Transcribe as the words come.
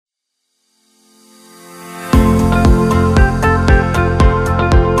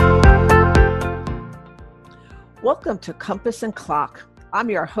Welcome to Compass and Clock. I'm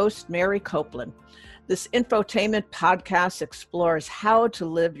your host, Mary Copeland. This infotainment podcast explores how to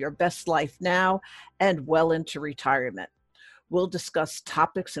live your best life now and well into retirement. We'll discuss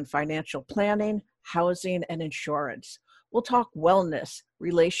topics in financial planning, housing, and insurance. We'll talk wellness,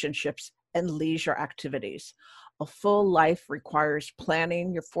 relationships, and leisure activities. A full life requires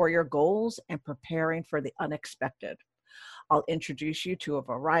planning for your goals and preparing for the unexpected. I'll introduce you to a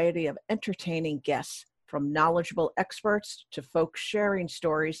variety of entertaining guests, from knowledgeable experts to folks sharing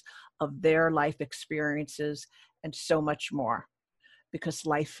stories of their life experiences and so much more, because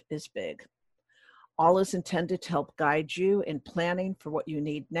life is big. All is intended to help guide you in planning for what you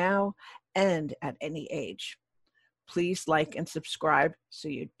need now and at any age. Please like and subscribe so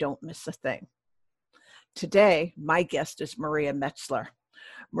you don't miss a thing. Today, my guest is Maria Metzler.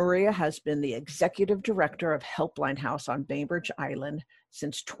 Maria has been the executive director of Helpline House on Bainbridge Island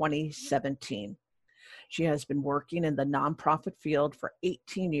since 2017. She has been working in the nonprofit field for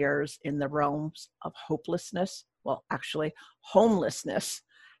 18 years in the realms of homelessness,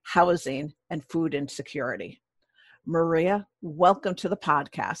 housing, and food insecurity. Maria, welcome to the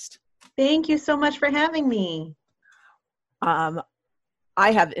podcast. Thank you so much for having me. I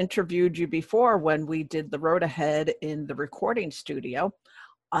have interviewed you before when we did the Road Ahead in the recording studio,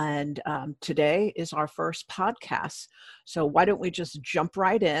 and today is our first podcast. So why don't we just jump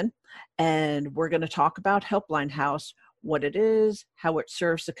right in, and we're going to talk about Helpline House, what it is, how it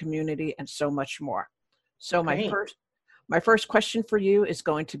serves the community, and so much more. So my first question for you is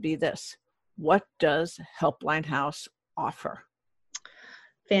going to be this: what does Helpline House offer?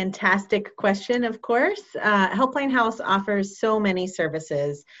 Fantastic question, of course. Helpline House offers so many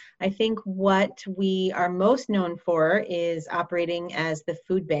services. I think what we are most known for is operating as the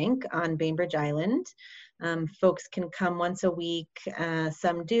food bank on Bainbridge Island. Folks can come once a week,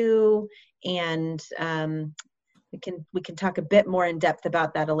 some do, and we can talk a bit more in depth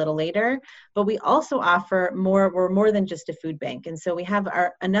about that a little later. But we also offer more. We're more than just a food bank, and so we have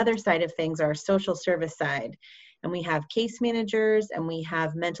another side of things, our social service side. And we have case managers and we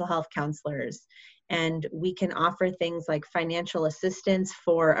have mental health counselors. And we can offer things like financial assistance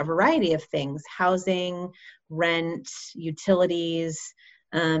for a variety of things: housing, rent, utilities,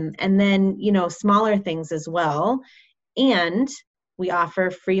 and then, smaller things as well. And we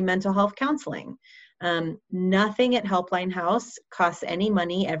offer free mental health counseling. Nothing at Helpline House costs any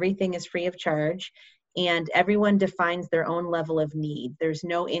money. Everything is free of charge. And everyone defines their own level of need. There's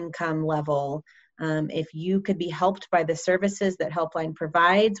no income level. If you could be helped by the services that Helpline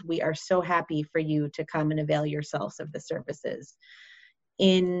provides, we are so happy for you to come and avail yourselves of the services.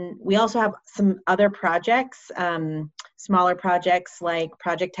 We also have some other projects, smaller projects like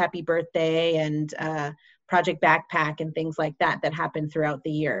Project Happy Birthday and Project Backpack and things like that happen throughout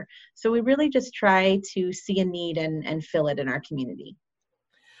the year. So we really just try to see a need and fill it in our community.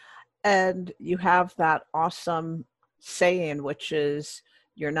 And you have that awesome saying, which is,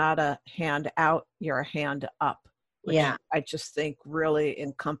 you're not a hand out, you're a hand up, which I just think really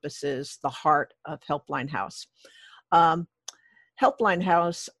encompasses the heart of Helpline House. Helpline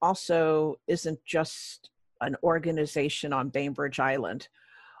House also isn't just an organization on Bainbridge Island.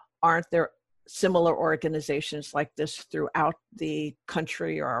 Aren't there similar organizations like this throughout the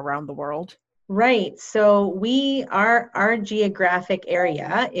country or around the world? Right. So our geographic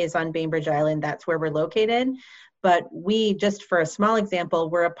area is on Bainbridge Island. That's where we're located. But we, just for a small example,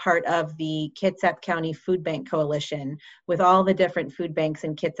 we're a part of the Kitsap County Food Bank Coalition with all the different food banks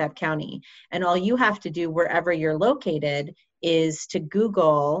in Kitsap County. And all you have to do wherever you're located is to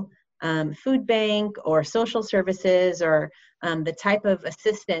Google food bank or social services or the type of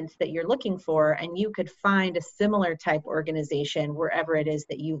assistance that you're looking for, and you could find a similar type organization wherever it is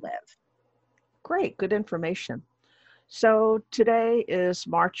that you live. Great, good information. So today is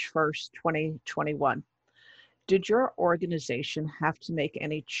March 1st, 2021. Did your organization have to make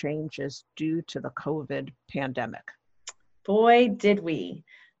any changes due to the COVID pandemic? Boy, did we.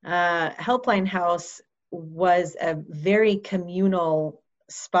 Helpline House was a very communal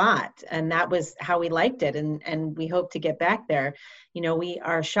spot, and that was how we liked it, and we hope to get back there.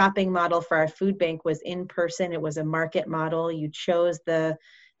 Our shopping model for our food bank was in person. It was a market model. You chose the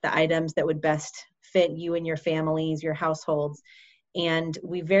items that would best fit you and your families, your households. And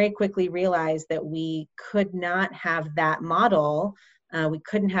we very quickly realized that we could not have that model. We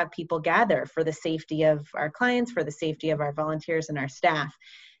couldn't have people gather for the safety of our clients, for the safety of our volunteers and our staff.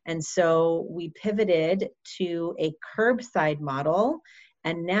 And so we pivoted to a curbside model.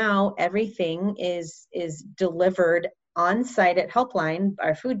 And now everything is delivered on site at Helpline,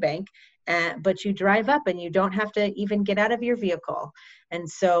 our food bank, but you drive up and you don't have to even get out of your vehicle. And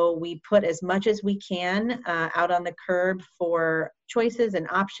so we put as much as we can out on the curb for choices and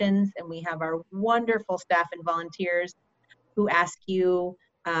options. And we have our wonderful staff and volunteers who ask you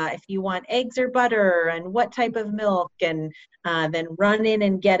if you want eggs or butter and what type of milk, and then run in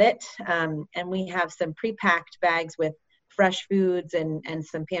and get it. And we have some pre-packed bags with fresh foods and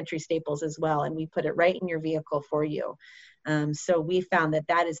some pantry staples as well. And we put it right in your vehicle for you. So we found that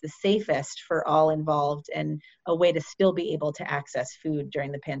that is the safest for all involved and a way to still be able to access food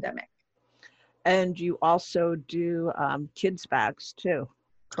during the pandemic. And you also do kids bags too,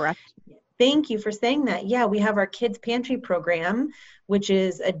 correct? Thank you for saying that. Yeah, we have our kids pantry program, which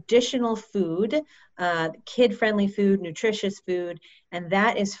is additional food, kid-friendly food, nutritious food, and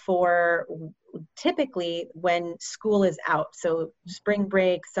that is for typically when school is out. So spring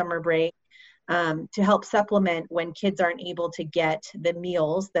break, summer break, to help supplement when kids aren't able to get the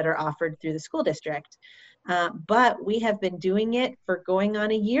meals that are offered through the school district. But we have been doing it for going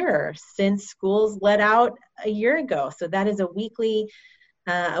on a year since schools let out a year ago. So that is a weekly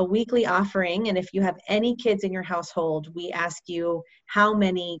offering. And if you have any kids in your household, we ask you how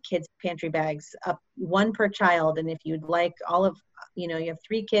many kids pantry bags, one per child. And if you'd like all of, you have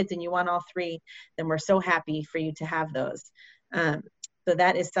 3 kids and you want all 3, then we're so happy for you to have those. So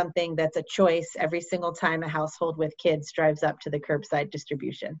that is something that's a choice every single time a household with kids drives up to the curbside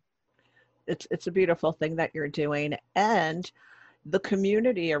distribution. It's a beautiful thing that you're doing. And the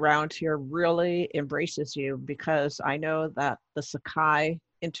community around here really embraces you, because I know that the Sakai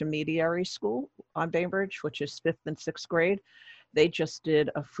Intermediary School on Bainbridge, which is 5th and 6th grade, they just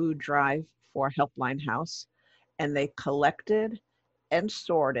did a food drive for Helpline House, and they collected and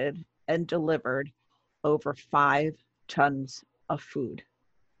sorted and delivered over 5 tons of food.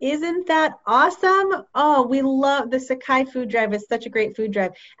 Isn't that awesome? Oh, we love the Sakai food drive. It's such a great food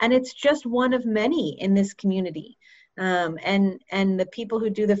drive. And it's just one of many in this community. And the people who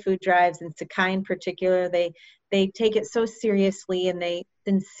do the food drives, and Sakai in particular, they take it so seriously, and they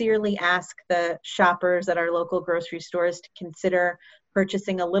sincerely ask the shoppers at our local grocery stores to consider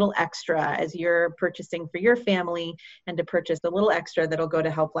purchasing a little extra as you're purchasing for your family, and to purchase a little extra that'll go to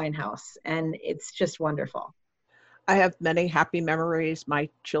Helpline House. And it's just wonderful. I have many happy memories. My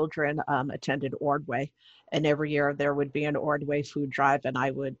children attended Ordway, and every year there would be an Ordway food drive, and I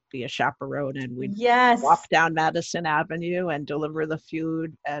would be a chaperone, and we'd walk down Madison Avenue and deliver the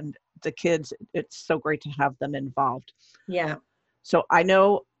food. And the kids, it's so great to have them involved. Yeah. So I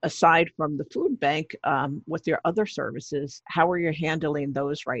know, aside from the food bank, with your other services, how are you handling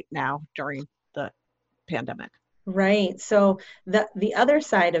those right now during the pandemic? Right. So the other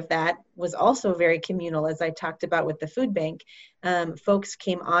side of that was also very communal, as I talked about with the food bank. Folks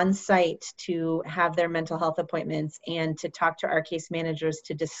came on site to have their mental health appointments and to talk to our case managers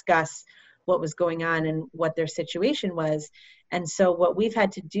to discuss what was going on and what their situation was. And so what we've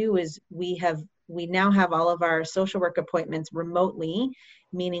had to do is we now have all of our social work appointments remotely,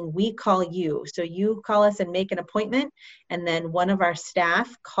 meaning we call you. So you call us and make an appointment, and then one of our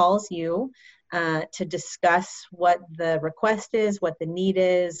staff calls you to discuss what the request is, what the need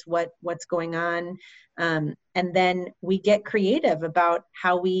is, what's going on. And then we get creative about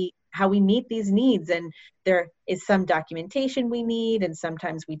how we meet these needs. And there is some documentation we need, and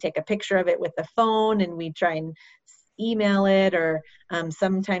sometimes we take a picture of it with the phone and we try and email it, or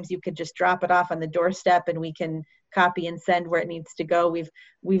sometimes you could just drop it off on the doorstep and we can copy and send where it needs to go.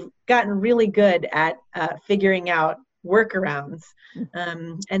 We've gotten really good at figuring out workarounds.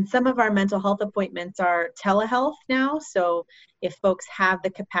 And some of our mental health appointments are telehealth now. So if folks have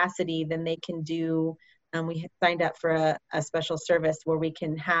the capacity, then they can do, we signed up for a special service where we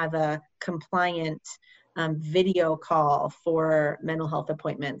can have a compliant video call for mental health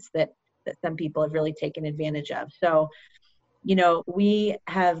appointments that some people have really taken advantage of. So, we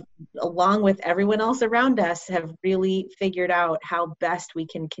have, along with everyone else around us, have really figured out how best we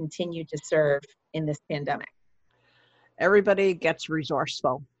can continue to serve in this pandemic. Everybody gets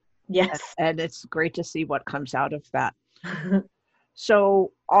resourceful. Yes. And it's great to see what comes out of that.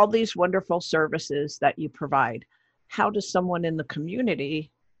 So all these wonderful services that you provide, how does someone in the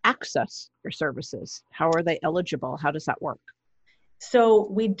community access your services? How are they eligible? How does that work? So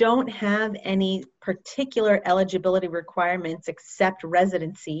we don't have any particular eligibility requirements except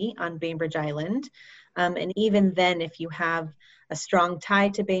residency on Bainbridge Island. And even then, if you have a strong tie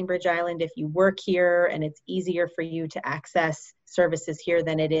to Bainbridge Island, if you work here and it's easier for you to access services here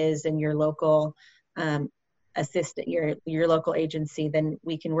than it is in your local assistant, your local agency, then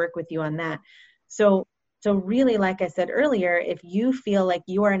we can work with you on that. So really, like I said earlier, if you feel like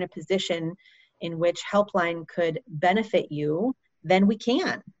you are in a position in which Helpline could benefit you, then we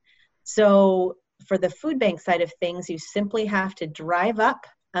can. So for the food bank side of things, you simply have to drive up.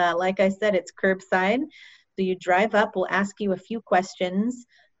 Like I said, it's curbside. So you drive up, we'll ask you a few questions.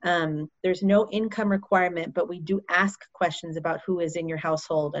 There's no income requirement, but we do ask questions about who is in your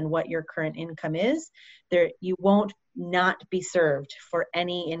household and what your current income is. You won't not be served for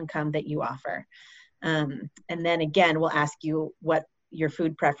any income that you offer. And then again, we'll ask you what your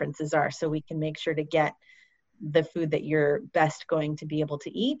food preferences are so we can make sure to get the food that you're best going to be able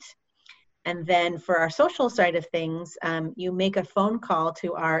to eat. And then for our social side of things, you make a phone call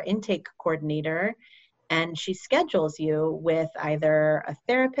to our intake coordinator, and she schedules you with either a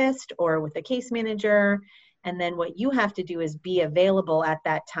therapist or with a case manager. And then what you have to do is be available at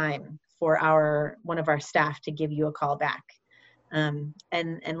that time for one of our staff to give you a call back. And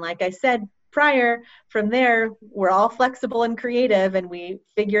like I said prior, from there, we're all flexible and creative, and we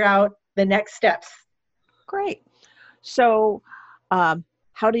figure out the next steps. Great. So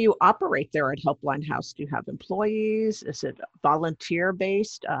how do you operate there at Helpline House? Do you have employees? Is it volunteer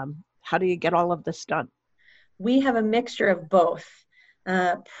based? How do you get all of this done? We have a mixture of both.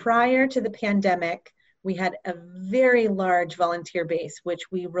 Prior to the pandemic, we had a very large volunteer base, which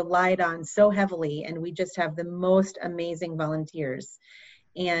we relied on so heavily, and we just have the most amazing volunteers.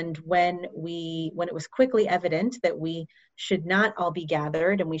 And when it was quickly evident that we should not all be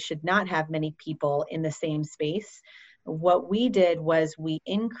gathered and we should not have many people in the same space, what we did was we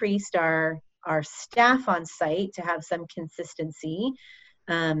increased our staff on site to have some consistency.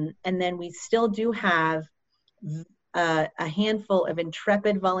 And then we still do have a handful of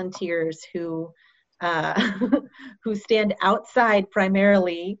intrepid volunteers who stand outside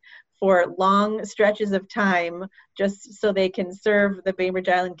primarily for long stretches of time, just so they can serve the Bainbridge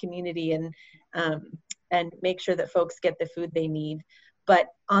Island community and make sure that folks get the food they need. But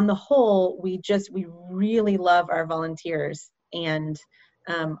on the whole, we really love our volunteers and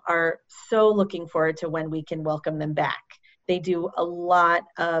are so looking forward to when we can welcome them back. They do a lot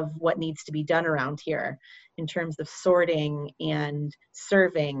of what needs to be done around here in terms of sorting and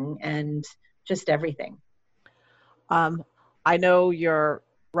serving and just everything. I know you're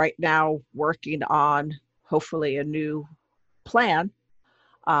right now working on hopefully a new plan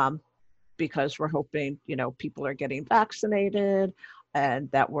because we're hoping, people are getting vaccinated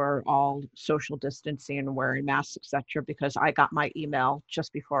and that we're all social distancing and wearing masks, etc. Because I got my email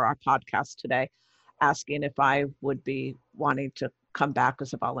just before our podcast today asking if I would be wanting to come back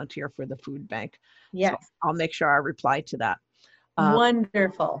as a volunteer for the food bank. Yes. So I'll make sure I reply to that.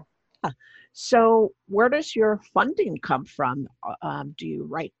 Wonderful. So where does your funding come from? Do you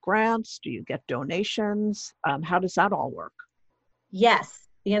write grants? Do you get donations? How does that all work? Yes.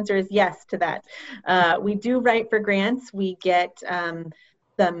 The answer is yes to that. We do write for grants. We get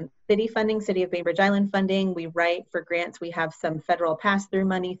some city funding, City of Bainbridge Island funding. We write for grants. We have some federal pass-through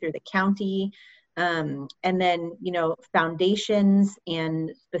money through the county. And then, foundations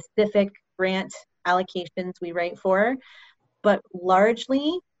and specific grant allocations we write for. But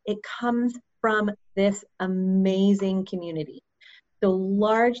largely, it comes from this amazing community. So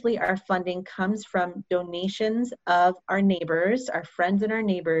largely our funding comes from donations of our neighbors, our friends and our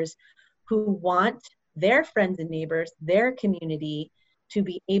neighbors who want their friends and neighbors, their community, to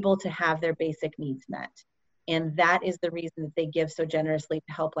be able to have their basic needs met. And that is the reason that they give so generously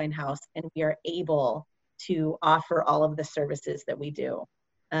to Helpline House, and we are able to offer all of the services that we do.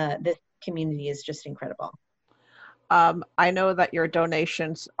 This community is just incredible. I know that your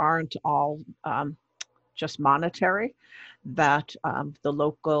donations aren't all just monetary, that the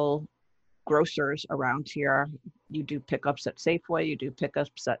local grocers around here, you do pickups at Safeway, you do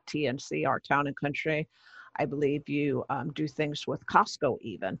pickups at TNC, our Town and Country. I believe you do things with Costco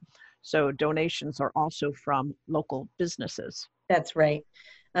even. So donations are also from local businesses. That's right.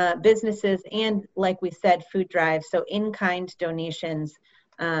 Businesses and, like we said, food drives. So in-kind donations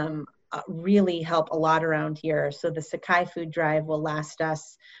really help a lot around here. So the Sakai food drive will last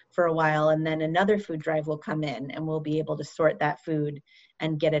us for a while, and then another food drive will come in and we'll be able to sort that food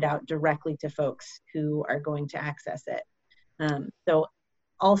and get it out directly to folks who are going to access it. So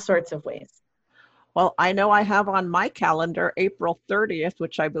all sorts of ways. Well, I know I have on my calendar April 30th,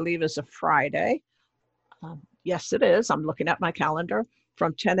 which I believe is a Friday. Yes, it is. I'm looking at my calendar.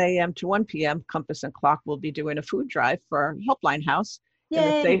 From 10 a.m. to 1 p.m., Compass and Clock will be doing a food drive for Helpline House.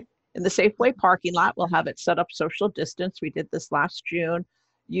 Yay. In the Safeway parking lot. We'll have it set up social distance. We did this last June.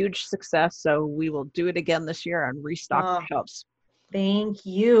 Huge success. So we will do it again this year and restock the shelves. Thank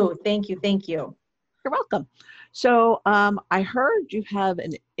you. Thank you. Thank you. You're welcome. So I heard you have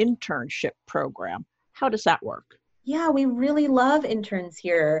an internship program. How does that work? Yeah, we really love interns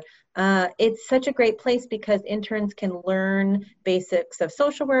here. It's such a great place because interns can learn basics of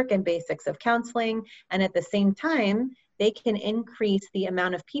social work and basics of counseling. And at the same time, they can increase the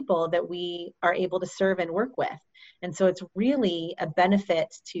amount of people that we are able to serve and work with. And so it's really a benefit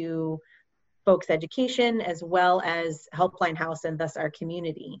to folks' education as well as Helpline House and thus our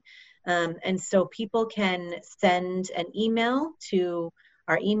community. And so people can send an email to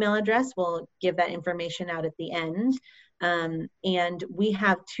our email address. We'll give that information out at the end. And we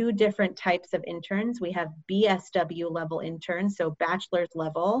have two different types of interns. We have BSW level interns, so bachelor's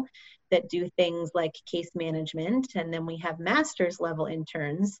level, that do things like case management. And then we have master's level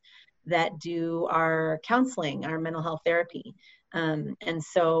interns that do our counseling, our mental health therapy. And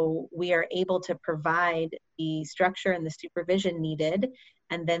so we are able to provide the structure and the supervision needed,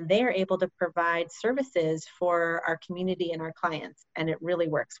 and then they are able to provide services for our community and our clients, and it really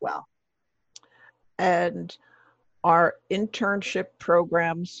works well. And are internship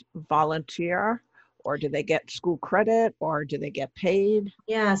programs volunteer, or do they get school credit, or do they get paid?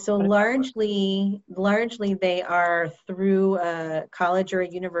 Yeah, so largely they are through a college or a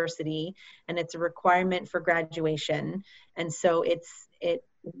university, and it's a requirement for graduation. And so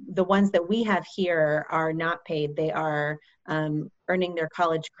the ones that we have here are not paid. They are earning their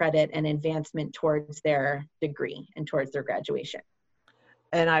college credit and advancement towards their degree and towards their graduation.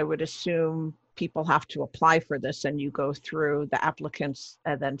 And I would assume people have to apply for this, and you go through the applicants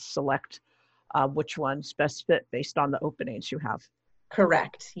and then select which ones best fit based on the openings you have.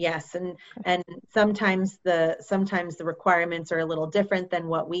 Correct. Yes, and sometimes the requirements are a little different than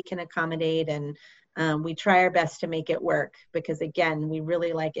what we can accommodate, and we try our best to make it work because, again, we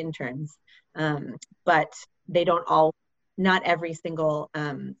really like interns, but they don't all. Not every single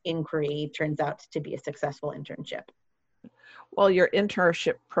inquiry turns out to be a successful internship. Well, your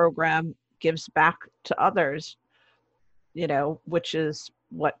internship program gives back to others, which is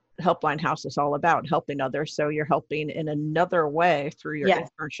what Helpline House is all about, helping others. So you're helping in another way through your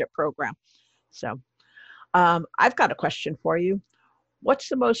internship program. So I've got a question for you. What's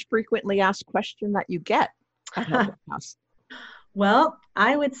the most frequently asked question that you get at Helpline House? Well,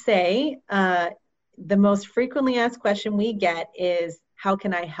 I would say the most frequently asked question we get is, how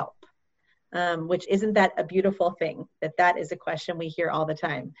can I help? Which isn't that a beautiful thing, that is a question we hear all the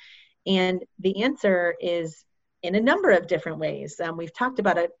time. And the answer is in a number of different ways. We've talked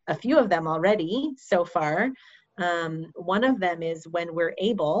about a few of them already so far. One of them is when we're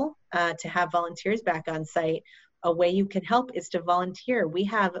able to have volunteers back on site, a way you can help is to volunteer. We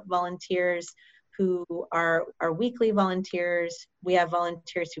have volunteers who are weekly volunteers. We have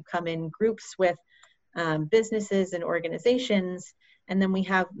volunteers who come in groups with businesses and organizations. And then we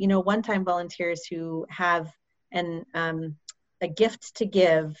have, one-time volunteers who have a gift to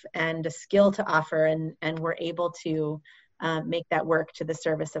give and a skill to offer, and we're able to make that work to the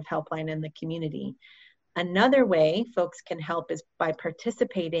service of Helpline and the community. Another way folks can help is by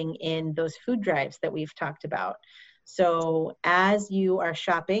participating in those food drives that we've talked about. So as you are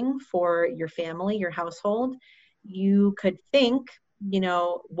shopping for your family, your household, you could think,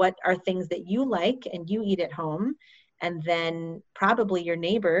 what are things that you like and you eat at home? And then probably your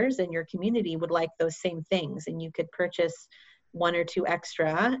neighbors and your community would like those same things, and you could purchase one or two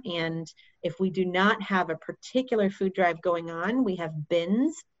extra. And if we do not have a particular food drive going on, we have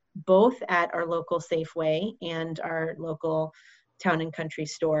bins both at our local Safeway and our local Town and Country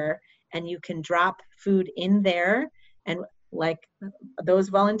store, and you can drop food in there. And like those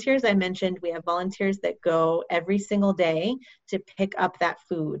volunteers I mentioned, we have volunteers that go every single day to pick up that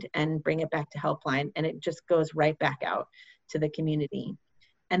food and bring it back to Helpline, and it just goes right back out to the community.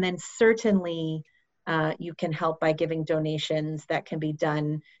 And then certainly you can help by giving donations. That can be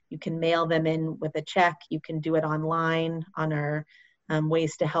done. You can mail them in with a check. You can do it online on our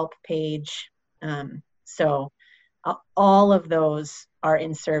Ways to Help page. So all of those are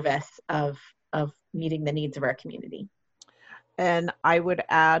in service of meeting the needs of our community. And I would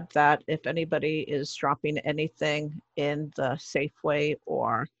add that if anybody is dropping anything in the Safeway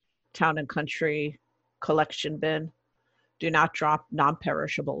or Town and Country collection bin, do not drop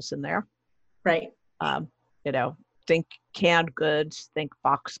non-perishables in there. Right. Think canned goods, think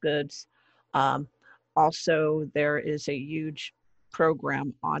box goods. Also, there is a huge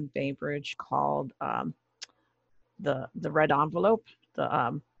program on Bainbridge called the Red Envelope.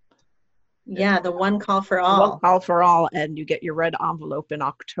 The One Call for All. One Call for All, and you get your red envelope in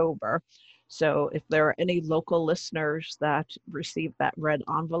October. So if there are any local listeners that receive that red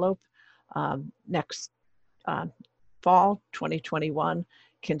envelope next fall 2021,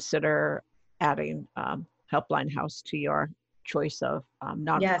 consider adding Helpline House to your choice of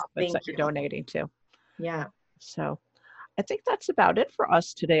nonprofits that you're donating to. Yeah. So I think that's about it for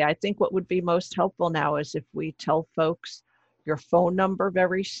us today. I think what would be most helpful now is if we tell folks your phone number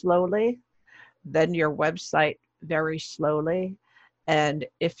very slowly, then your website very slowly, and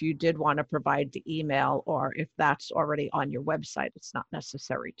if you did want to provide the email, or if that's already on your website, it's not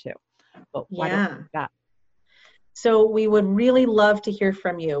necessary to. But why don't we do that? So we would really love to hear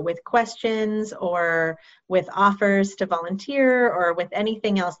from you with questions or with offers to volunteer or with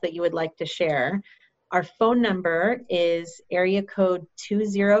anything else that you would like to share. Our phone number is area code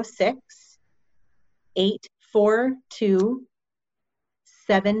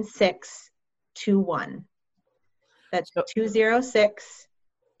 206-842-7621. That's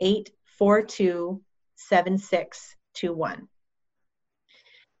 206-842-7621.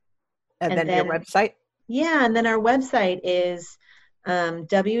 And then your website? Yeah, and then our website is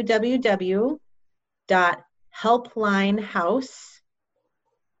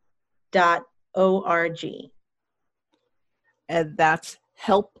www.helplinehouse.org. And that's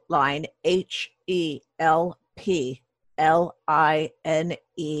Helpline,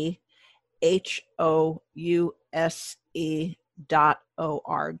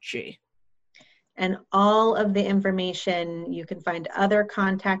 HELPLINEHOUSE.org. And all of the information, you can find other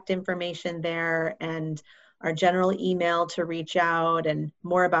contact information there and our general email to reach out and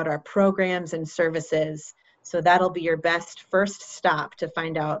more about our programs and services. So that'll be your best first stop to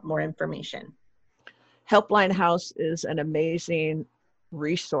find out more information. Helpline House is an amazing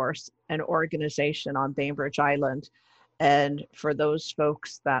resource and organization on Bainbridge Island. And for those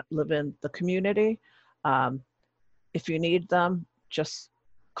folks that live in the community, if you need them, just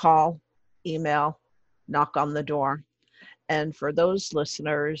call, email, knock on the door. And for those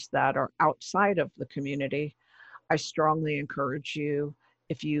listeners that are outside of the community, I strongly encourage you,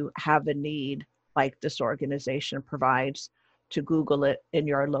 if you have a need like this organization provides, to Google it in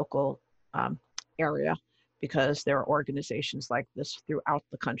your local area, because there are organizations like this throughout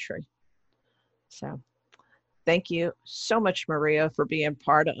the country. So thank you so much, Maria, for being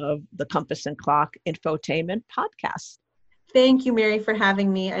part of the Compass and Clock Infotainment podcast. Thank you, Mary, for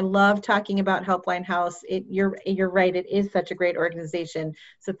having me. I love talking about Helpline House. You're right. It is such a great organization.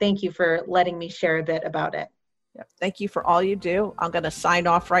 So thank you for letting me share a bit about it. Yep. Thank you for all you do. I'm going to sign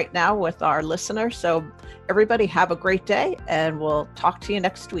off right now with our listeners. So everybody have a great day, and we'll talk to you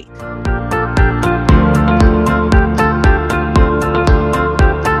next week.